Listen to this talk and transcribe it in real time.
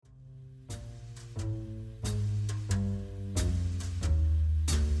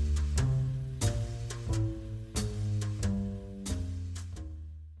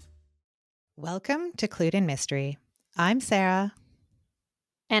Welcome to Clued in Mystery. I'm Sarah.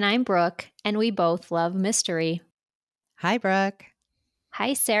 And I'm Brooke, and we both love mystery. Hi, Brooke.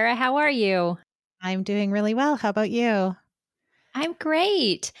 Hi, Sarah. How are you? I'm doing really well. How about you? I'm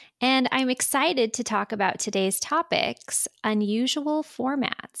great. And I'm excited to talk about today's topics, unusual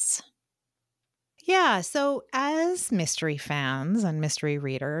formats. Yeah, so as mystery fans and mystery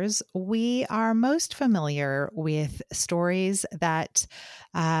readers, we are most familiar with stories that,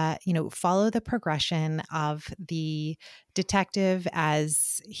 follow the progression of the detective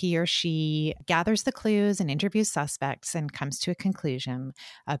as he or she gathers the clues and interviews suspects and comes to a conclusion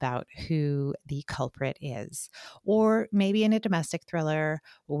about who the culprit is. Or maybe in a domestic thriller,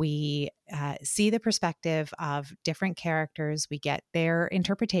 we see the perspective of different characters, we get their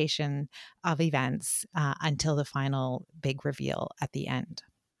interpretation of events until the final big reveal at the end.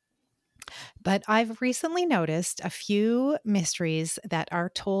 But I've recently noticed a few mysteries that are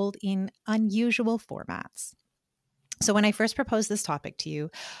told in unusual formats. So when I first proposed this topic to you,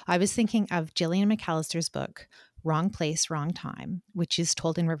 I was thinking of Gillian McAllister's book, Wrong Place, Wrong Time, which is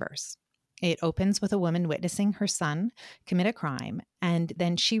told in reverse. It opens with a woman witnessing her son commit a crime, and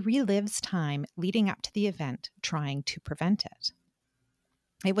then she relives time leading up to the event, trying to prevent it.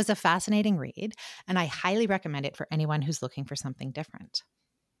 It was a fascinating read, and I highly recommend it for anyone who's looking for something different.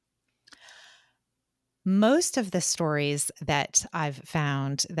 Most of the stories that I've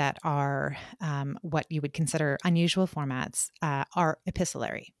found that are what you would consider unusual formats are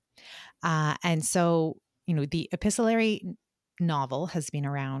epistolary. And so, the epistolary novel has been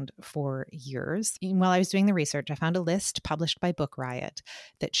around for years. And while I was doing the research, I found a list published by Book Riot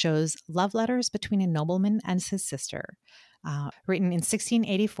that shows love letters between a nobleman and his sister, written in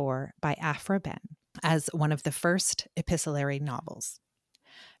 1684 by Aphra Behn as one of the first epistolary novels.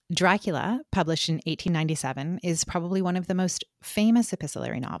 Dracula, published in 1897, is probably one of the most famous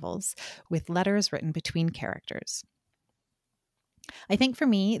epistolary novels, with letters written between characters. I think for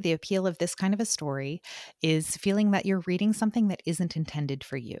me, the appeal of this kind of a story is feeling that you're reading something that isn't intended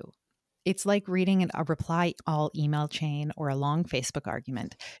for you. It's like reading a reply all email chain or a long Facebook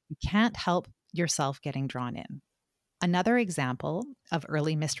argument. You can't help yourself getting drawn in. Another example of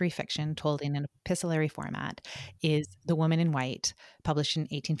early mystery fiction told in an epistolary format is The Woman in White, published in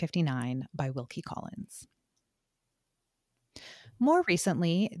 1859 by Wilkie Collins. More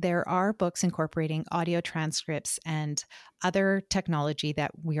recently, there are books incorporating audio transcripts and other technology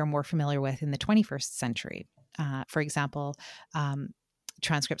that we are more familiar with in the 21st century. For example,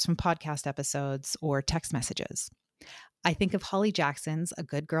 transcripts from podcast episodes or text messages. I think of Holly Jackson's A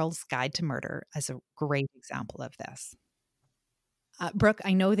Good Girl's Guide to Murder as a great example of this. Brooke,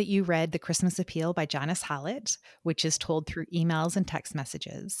 I know that you read The Christmas Appeal by Janice Hallett, which is told through emails and text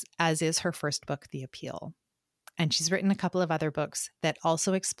messages, as is her first book, The Appeal. And she's written a couple of other books that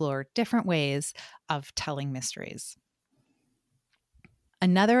also explore different ways of telling mysteries.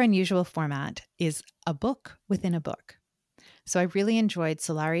 Another unusual format is a book within a book. So I really enjoyed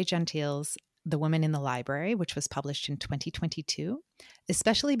Sulari Gentile's The Woman in the Library, which was published in 2022,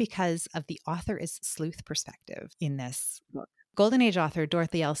 especially because of the author's sleuth perspective in this book. Golden Age author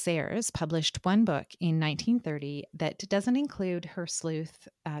Dorothy L. Sayers published one book in 1930 that doesn't include her sleuth,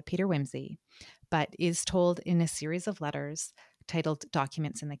 Peter Wimsey, but is told in a series of letters titled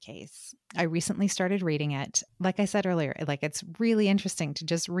Documents in the Case. I recently started reading it. Like I said earlier, it's really interesting to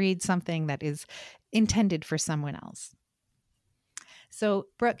just read something that is intended for someone else. So,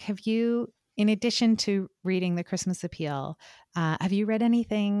 Brooke, have you, in addition to reading The Christmas Appeal, have you read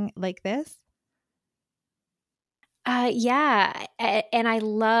anything like this? Yeah, and I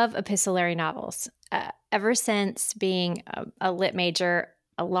love epistolary novels. Ever since being a lit major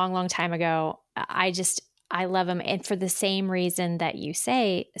a long, long time ago, I love them. And for the same reason that you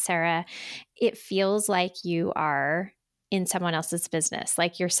say, Sarah, it feels like you are in someone else's business,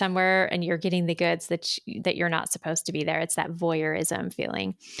 like you're somewhere and you're getting the goods that you're not supposed to be there. It's that voyeurism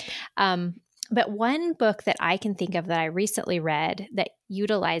feeling. But one book that I can think of that I recently read that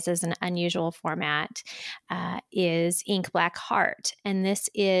utilizes an unusual format is Ink Black Heart. And this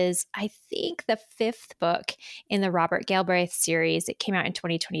is, I think, the fifth book in the Robert Galbraith series. It came out in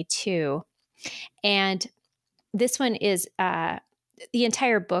 2022. And this one is, the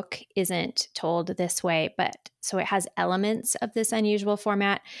entire book isn't told this way, but so it has elements of this unusual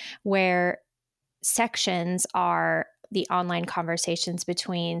format where sections are the online conversations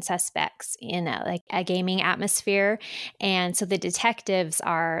between suspects in a gaming atmosphere. And so the detectives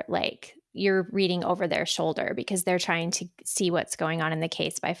are like, you're reading over their shoulder because they're trying to see what's going on in the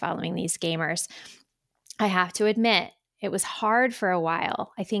case by following these gamers. I have to admit, it was hard for a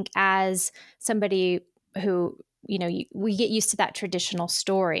while. I think as somebody who we get used to that traditional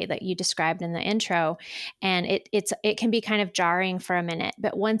story that you described in the intro, and it can be kind of jarring for a minute,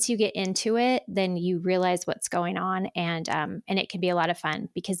 but once you get into it, then you realize what's going on, and it can be a lot of fun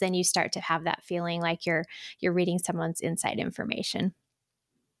because then you start to have that feeling like you're reading someone's inside information.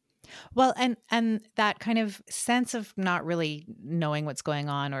 Well, and that kind of sense of not really knowing what's going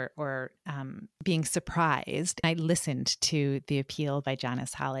on or being surprised. I listened to The Appeal by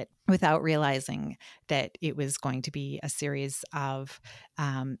Janice Hallett without realizing that it was going to be a series of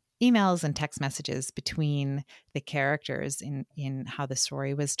emails and text messages between the characters in how the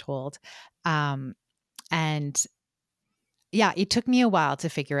story was told. And yeah, it took me a while to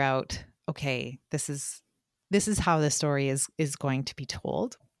figure out, okay, this is how the story is going to be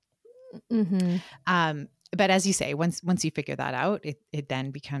told. Mm-hmm. But as you say, once you figure that out, it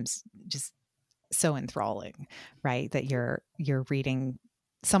then becomes just so enthralling, right? That you're reading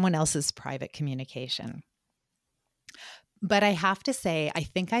someone else's private communication. But I have to say, I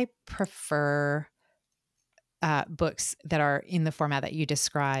think I prefer books that are in the format that you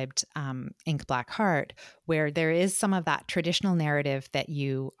described, Ink Black Heart, where there is some of that traditional narrative that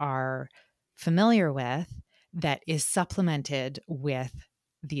you are familiar with that is supplemented with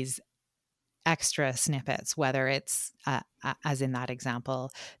these extra snippets, whether it's as in that example,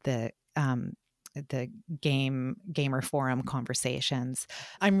 the gamer forum conversations.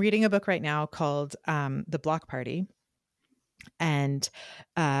 I'm reading a book right now called The Block Party, and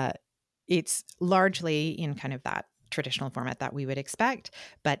it's largely in kind of that traditional format that we would expect,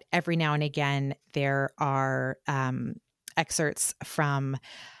 but every now and again there are excerpts from,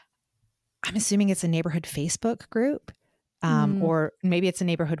 I'm assuming it's a neighborhood Facebook group, or maybe it's a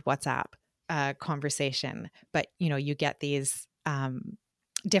neighborhood WhatsApp conversation, but you get these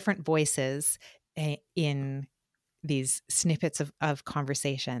different voices in these snippets of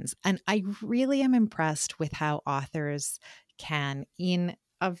conversations. And I really am impressed with how authors can, in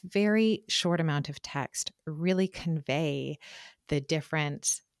a very short amount of text, really convey the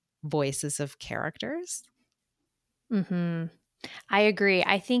different voices of characters. Mm-hmm. I agree.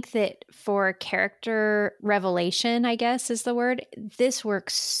 I think that for character revelation, I guess is the word, this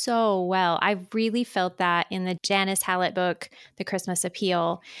works so well. I really felt that in the Janice Hallett book, The Christmas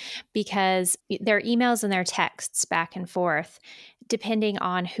Appeal, because their emails and their texts back and forth, depending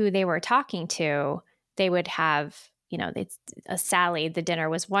on who they were talking to, they would have, it's Sally, the dinner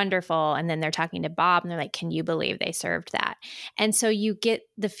was wonderful. And then they're talking to Bob and they're like, can you believe they served that? And so you get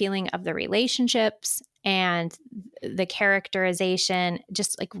the feeling of the relationships and the characterization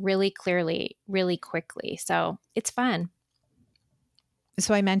just like really clearly, really quickly. So it's fun.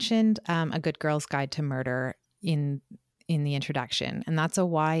 So I mentioned A Good Girl's Guide to Murder in the introduction, and that's a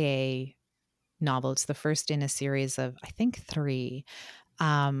YA novel. It's the first in a series of, I think, 3,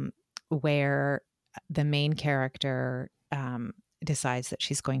 where the main character decides that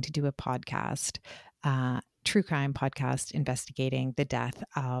she's going to do a podcast, true crime podcast, investigating the death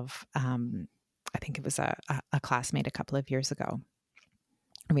of, I think it was a classmate a couple of years ago,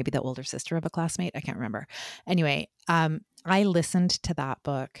 or maybe the older sister of a classmate. I can't remember. Anyway, I listened to that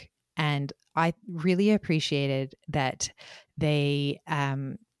book and I really appreciated that they,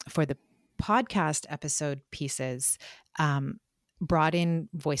 for the podcast episode pieces, brought in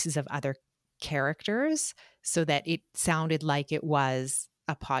voices of other characters so that it sounded like it was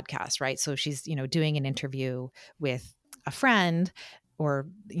a podcast, right? So she's, doing an interview with a friend or,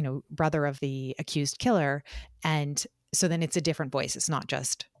 brother of the accused killer. And so then it's a different voice. It's not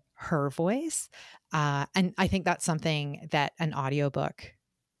just her voice. And I think that's something that an audiobook,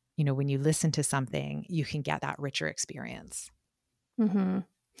 when you listen to something, you can get that richer experience. Mm-hmm.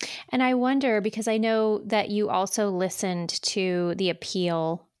 And I wonder, because I know that you also listened to The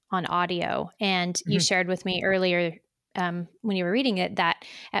Appeal on audio, and you shared with me earlier when you were reading it that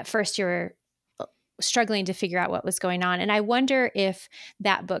at first you were struggling to figure out what was going on. And I wonder if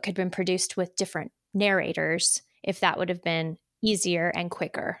that book had been produced with different narrators, if that would have been easier and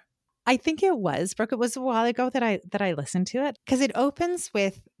quicker. I think it was, Brooke. It was a while ago that I listened to it, because it opens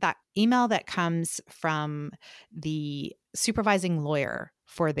with that email that comes from the supervising lawyer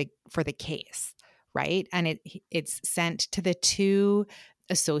for the case, right? And it's sent to the 2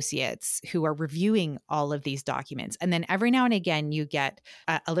 associates who are reviewing all of these documents. And then every now and again, you get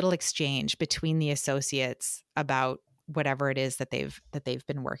a little exchange between the associates about whatever it is that they've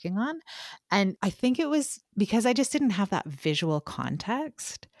been working on. And I think it was because I just didn't have that visual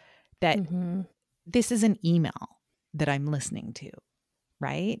context that this is an email that I'm listening to,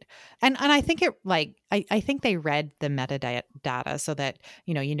 right? And I think it, like, I think they read the metadata so that,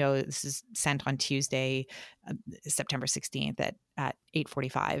 this is sent on Tuesday, September 16th at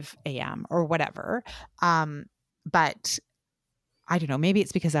 8:45 a.m. or whatever. But I don't know, maybe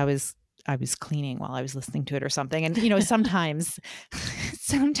it's because I was cleaning while I was listening to it or something. And, sometimes,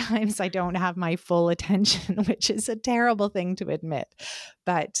 sometimes I don't have my full attention, which is a terrible thing to admit.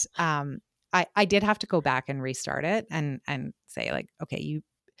 But I did have to go back and restart it and say like, okay,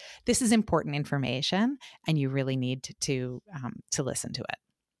 this is important information and you really need to listen to it.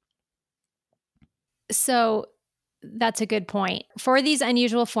 So that's a good point. For these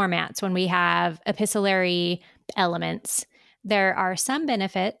unusual formats, when we have epistolary elements, there are some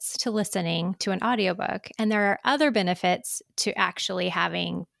benefits to listening to an audiobook, and there are other benefits to actually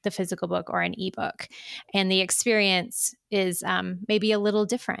having the physical book or an ebook. And the experience is maybe a little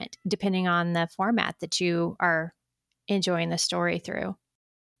different depending on the format that you are enjoying the story through.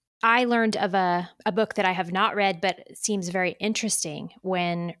 I learned of a book that I have not read, but seems very interesting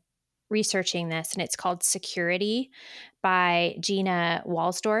when researching this, and it's called Security by Gina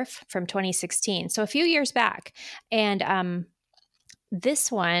Walsdorf from 2016. So a few years back. And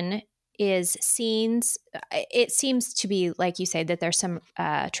this one is scenes. It seems to be, like you say, that there's some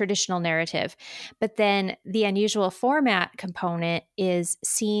traditional narrative, but then the unusual format component is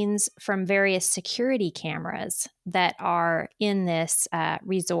scenes from various security cameras that are in this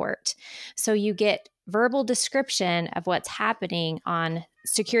resort. So you get verbal description of what's happening on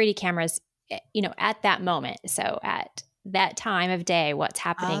security cameras, at that moment. So at that time of day, what's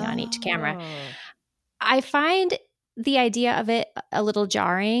happening on each camera. I find the idea of it a little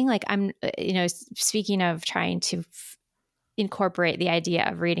jarring. Like I'm, speaking of trying to incorporate the idea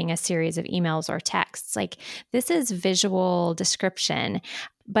of reading a series of emails or texts, like this is visual description.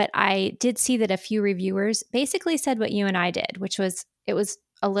 But I did see that a few reviewers basically said what you and I did, which was it was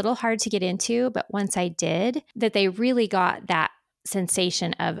a little hard to get into, but once I did, that they really got that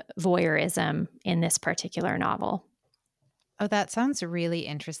sensation of voyeurism in this particular novel. Oh, that sounds really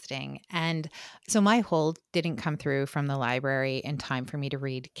interesting. And so my hold didn't come through from the library in time for me to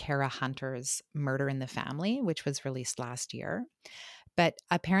read Kara Hunter's Murder in the Family, which was released last year. But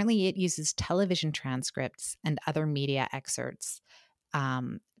apparently it uses television transcripts and other media excerpts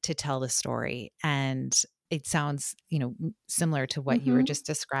to tell the story. And it sounds, similar to what you were just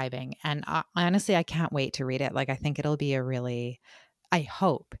describing. And honestly, I can't wait to read it. Like, I think it'll be I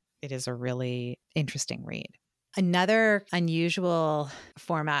hope it is a really interesting read. Another unusual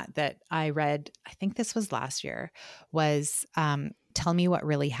format that I read, I think this was last year, was Tell Me What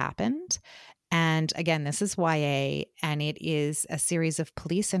Really Happened. And again, this is YA, and it is a series of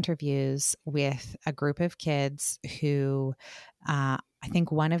police interviews with a group of kids who I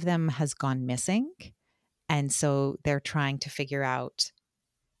think one of them has gone missing. And so they're trying to figure out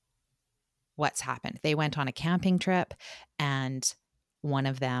what's happened. They went on a camping trip and one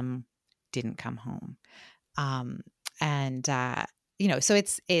of them didn't come home. So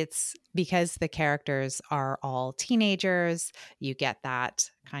it's because the characters are all teenagers, you get that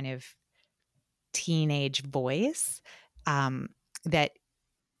kind of teenage voice that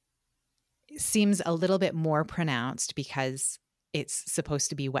seems a little bit more pronounced because it's supposed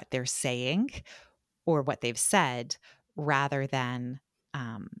to be what they're saying or what they've said rather than,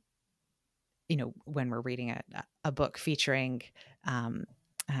 when we're reading a book featuring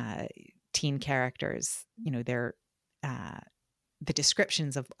teen characters, they're the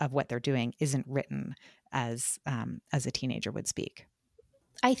descriptions of what they're doing isn't written as a teenager would speak.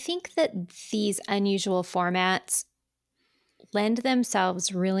 I think that these unusual formats lend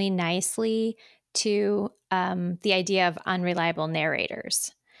themselves really nicely to the idea of unreliable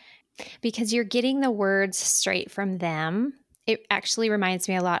narrators, because you're getting the words straight from them. It actually reminds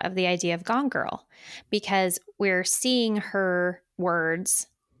me a lot of the idea of Gone Girl, because we're seeing her words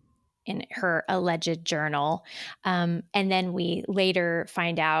in her alleged journal. And then we later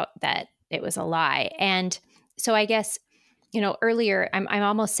find out that it was a lie. And so I guess, earlier, I'm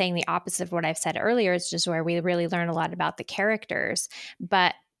almost saying the opposite of what I've said earlier. It's just where we really learn a lot about the characters.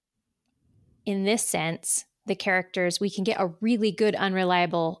 But in this sense, the characters, we can get a really good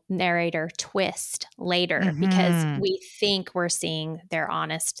unreliable narrator twist later because we think we're seeing their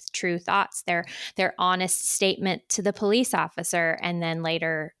honest, true thoughts, their honest statement to the police officer, and then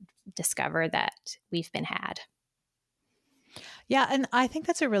later discover that we've been had. Yeah, and I think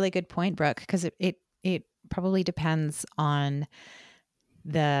that's a really good point, Brooke, because it probably depends on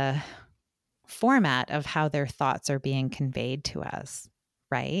the format of how their thoughts are being conveyed to us,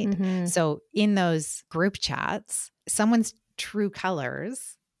 right? So in those group chats, someone's true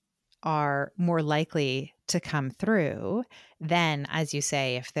colors are more likely to come through than, as you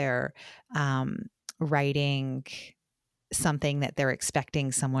say, if they're writing something that they're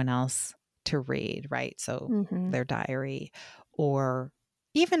expecting someone else to read, right? So their diary or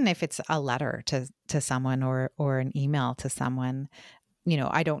even if it's a letter to someone or an email to someone,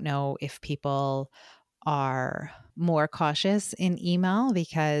 I don't know if people are more cautious in email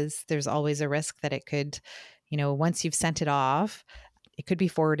because there's always a risk that it could, once you've sent it off, it could be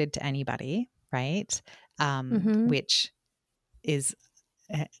forwarded to anybody, right? Mm-hmm. Which is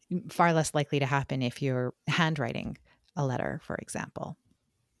far less likely to happen if you're handwriting a letter, for example.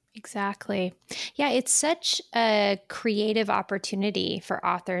 Exactly. Yeah, it's such a creative opportunity for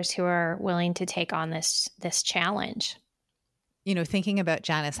authors who are willing to take on this challenge. Thinking about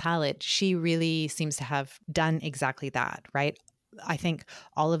Janice Hallett, she really seems to have done exactly that, right? I think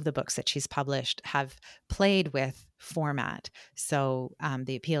all of the books that she's published have played with format. So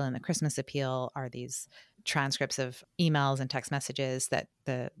the Appeal and the Christmas Appeal are these transcripts of emails and text messages that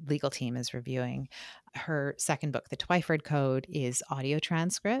the legal team is reviewing. Her second book, The Twyford Code, is audio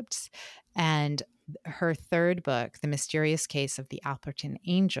transcripts. And her third book, The Mysterious Case of the Alperton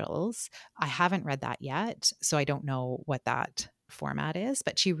Angels, I haven't read that yet, so I don't know what that format is,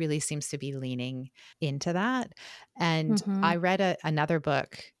 but she really seems to be leaning into that. And Mm-hmm. I read another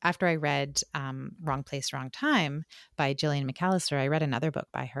book after I read Wrong Place, Wrong Time by Gillian McAllister. I read another book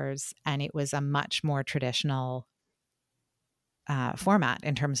by hers, and it was a much more traditional format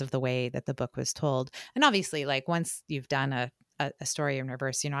in terms of the way that the book was told. And obviously, like once you've done a story in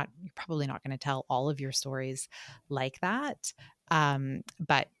reverse, you're probably not going to tell all of your stories like that.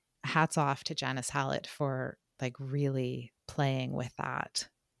 But hats off to Janice Hallett for like really playing with that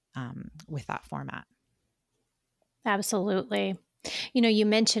format. Absolutely. You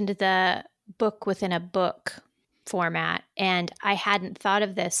mentioned the book within a book format, and I hadn't thought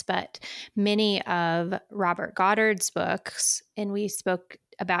of this, but many of Robert Goddard's books, and we spoke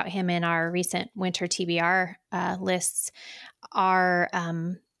about him in our recent winter TBR lists, are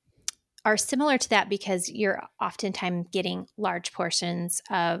similar to that because you're oftentimes getting large portions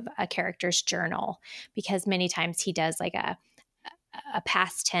of a character's journal, because many times he does like a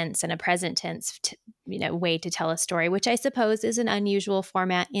past tense and a present tense way to tell a story, which I suppose is an unusual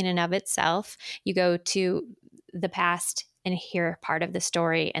format in and of itself. You go to the past and hear part of the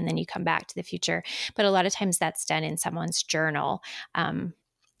story, and then you come back to the future, but a lot of times that's done in someone's journal. And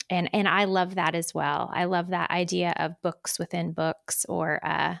I love that as well. I love that idea of books within books, or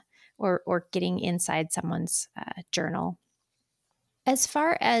getting inside someone's journal. As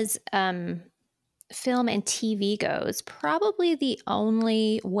far as film and TV goes, probably the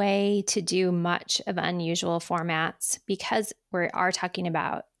only way to do much of unusual formats, because we are talking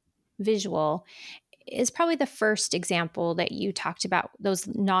about visual, is probably the first example that you talked about, those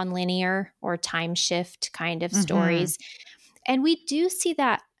nonlinear or time shift kind of stories. And we do see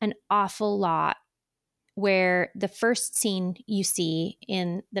that an awful lot, where the first scene you see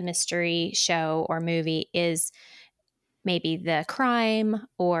in the mystery show or movie is maybe the crime,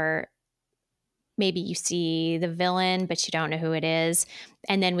 or maybe you see the villain, but you don't know who it is.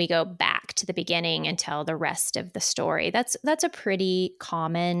 And then we go back to the beginning and tell the rest of the story. That's a pretty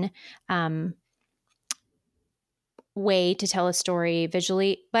common way to tell a story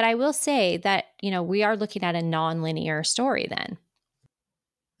visually. But I will say that, we are looking at a nonlinear story then.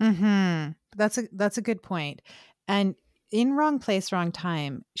 That's a good point. And in Wrong Place, Wrong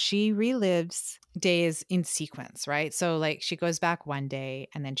Time, she relives days in sequence, right? So like she goes back one day,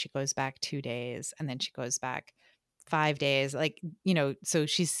 and then she goes back 2 days, and then she goes back 5 days. Like, so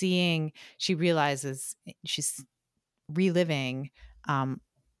she realizes she's reliving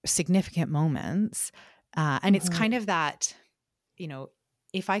significant moments. And it's kind of that,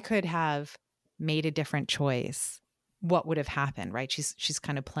 if I could have made a different choice, what would have happened, right? She's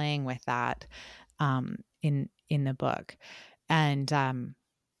kind of playing with that in the book. And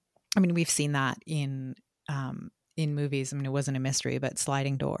I mean, we've seen that in movies. I mean, it wasn't a mystery, but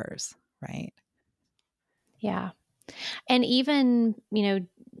Sliding Doors, right? Yeah. And even,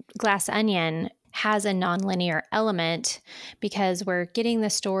 Glass Onion has a nonlinear element, because we're getting the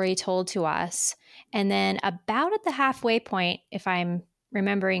story told to us. And then about at the halfway point, if I'm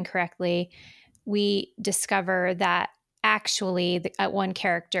remembering correctly, we discover that actually one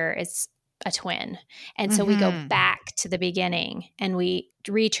character is a twin. And so we go back to the beginning and we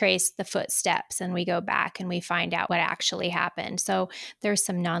retrace the footsteps, and we go back and we find out what actually happened. So there's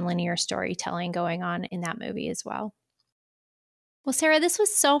some nonlinear storytelling going on in that movie as well. Well, Sarah, this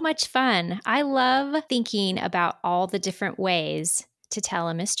was so much fun. I love thinking about all the different ways to tell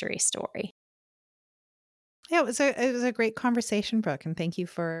a mystery story. Yeah, it was a great conversation, Brooke, and thank you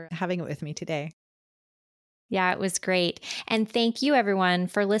for having it with me today. Yeah, it was great. And thank you, everyone,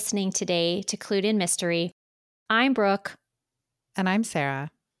 for listening today to Clued in Mystery. I'm Brooke. And I'm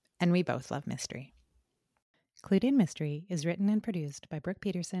Sarah, and we both love mystery. Clued in Mystery is written and produced by Brooke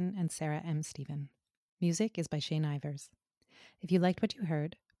Peterson and Sarah M. Stephen. Music is by Shane Ivers. If you liked what you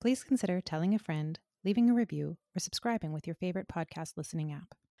heard, please consider telling a friend, leaving a review, or subscribing with your favorite podcast listening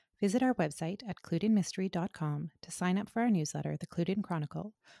app. Visit our website at cluedinmystery.com to sign up for our newsletter, The Clued In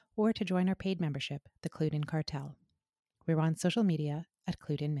Chronicle, or to join our paid membership, The Clued In Cartel. We're on social media at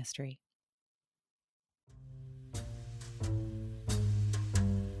Clued In Mystery.